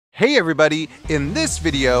Hey everybody, in this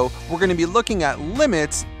video, we're going to be looking at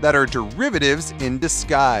limits that are derivatives in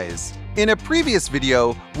disguise. In a previous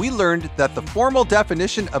video, we learned that the formal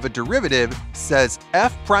definition of a derivative says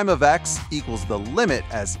f prime of x equals the limit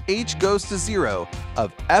as h goes to 0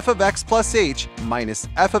 of f of x plus h minus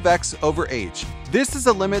f of x over h. This is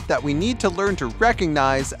a limit that we need to learn to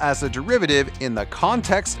recognize as a derivative in the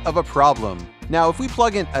context of a problem. Now, if we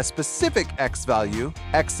plug in a specific x value,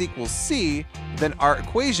 x equals c, then our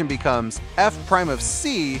equation becomes f prime of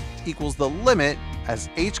c equals the limit as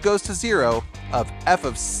h goes to 0 of f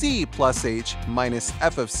of c plus h minus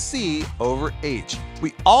f of c over h.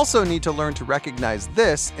 We also need to learn to recognize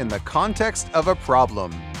this in the context of a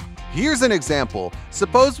problem. Here's an example.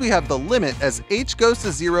 Suppose we have the limit as h goes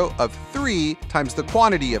to 0 of 3 times the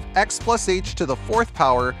quantity of x plus h to the 4th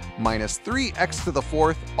power minus 3x to the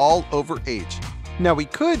 4th all over h. Now we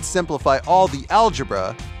could simplify all the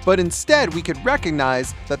algebra, but instead we could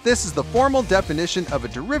recognize that this is the formal definition of a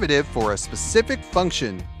derivative for a specific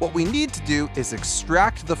function. What we need to do is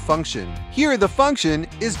extract the function. Here the function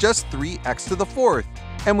is just 3x to the 4th.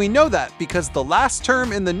 And we know that because the last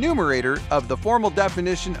term in the numerator of the formal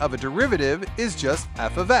definition of a derivative is just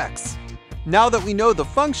f of x. Now that we know the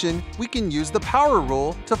function, we can use the power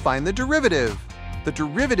rule to find the derivative. The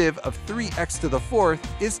derivative of 3x to the 4th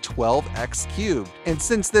is 12x cubed. And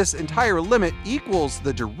since this entire limit equals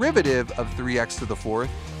the derivative of 3x to the 4th,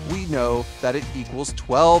 we know that it equals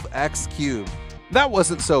 12x cubed. That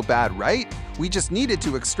wasn't so bad, right? We just needed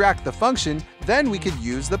to extract the function, then we could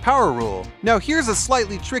use the power rule. Now here's a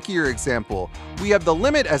slightly trickier example. We have the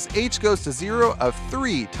limit as h goes to 0 of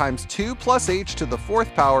 3 times 2 plus h to the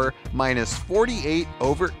 4th power minus 48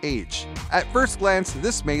 over h. At first glance,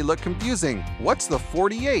 this may look confusing. What's the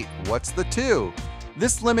 48? What's the 2?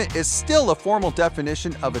 This limit is still a formal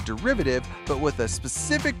definition of a derivative, but with a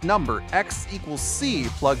specific number x equals c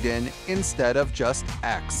plugged in instead of just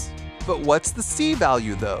x. But what's the c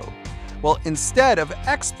value though? Well, instead of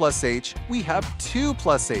x plus h, we have 2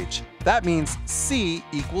 plus h. That means c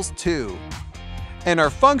equals 2. And our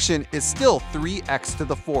function is still 3x to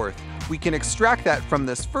the 4th. We can extract that from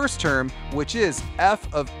this first term, which is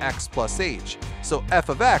f of x plus h. So f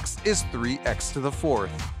of x is 3x to the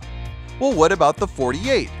 4th. Well, what about the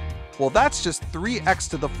 48? Well, that's just 3x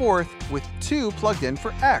to the 4th with 2 plugged in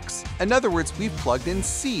for x. In other words, we've plugged in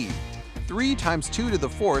c. 3 times 2 to the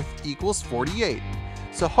 4th equals 48.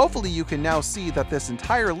 So hopefully you can now see that this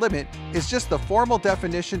entire limit is just the formal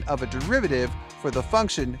definition of a derivative for the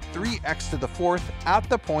function 3x to the 4th at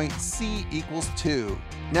the point c equals 2.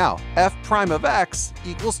 Now, f prime of x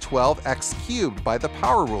equals 12x cubed by the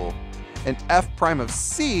power rule, and f prime of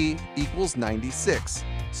c equals 96.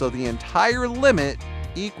 So the entire limit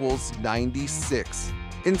equals 96.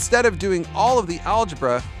 Instead of doing all of the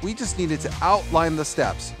algebra, we just needed to outline the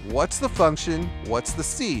steps. What's the function? What's the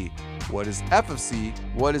c? What is f of c?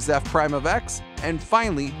 What is f prime of x? And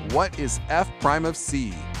finally, what is f prime of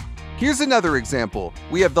c? Here's another example.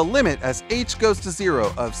 We have the limit as h goes to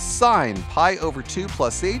 0 of sine pi over 2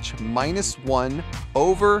 plus h minus 1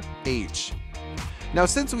 over h. Now,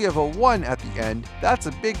 since we have a 1 at the end, that's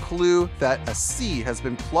a big clue that a c has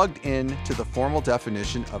been plugged in to the formal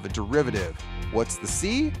definition of a derivative. What's the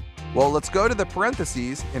c? Well, let's go to the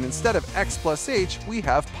parentheses, and instead of x plus h, we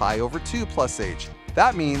have pi over 2 plus h.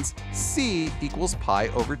 That means c equals pi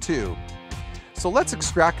over 2. So let's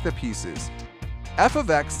extract the pieces. F of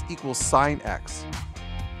x equals sine x.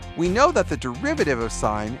 We know that the derivative of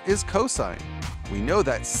sine is cosine. We know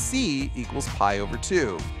that c equals pi over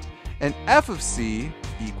 2. And f of c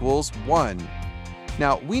equals 1.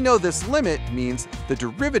 Now, we know this limit means the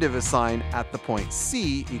derivative of sine at the point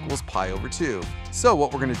c equals pi over 2. So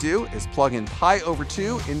what we're going to do is plug in pi over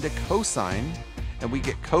 2 into cosine, and we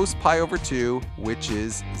get cos pi over 2, which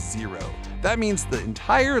is 0. That means the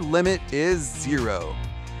entire limit is 0.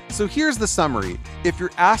 So here's the summary. If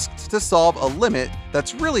you're asked to solve a limit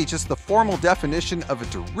that's really just the formal definition of a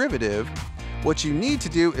derivative, what you need to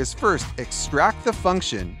do is first extract the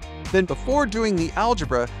function. Then before doing the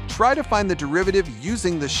algebra, try to find the derivative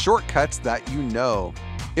using the shortcuts that you know.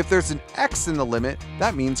 If there's an x in the limit,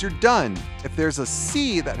 that means you're done. If there's a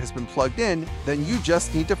c that has been plugged in, then you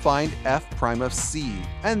just need to find f prime of c,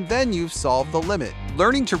 and then you've solved the limit.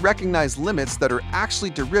 Learning to recognize limits that are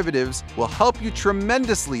actually derivatives will help you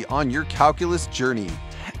tremendously on your calculus journey.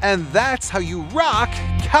 And that's how you rock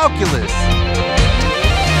calculus!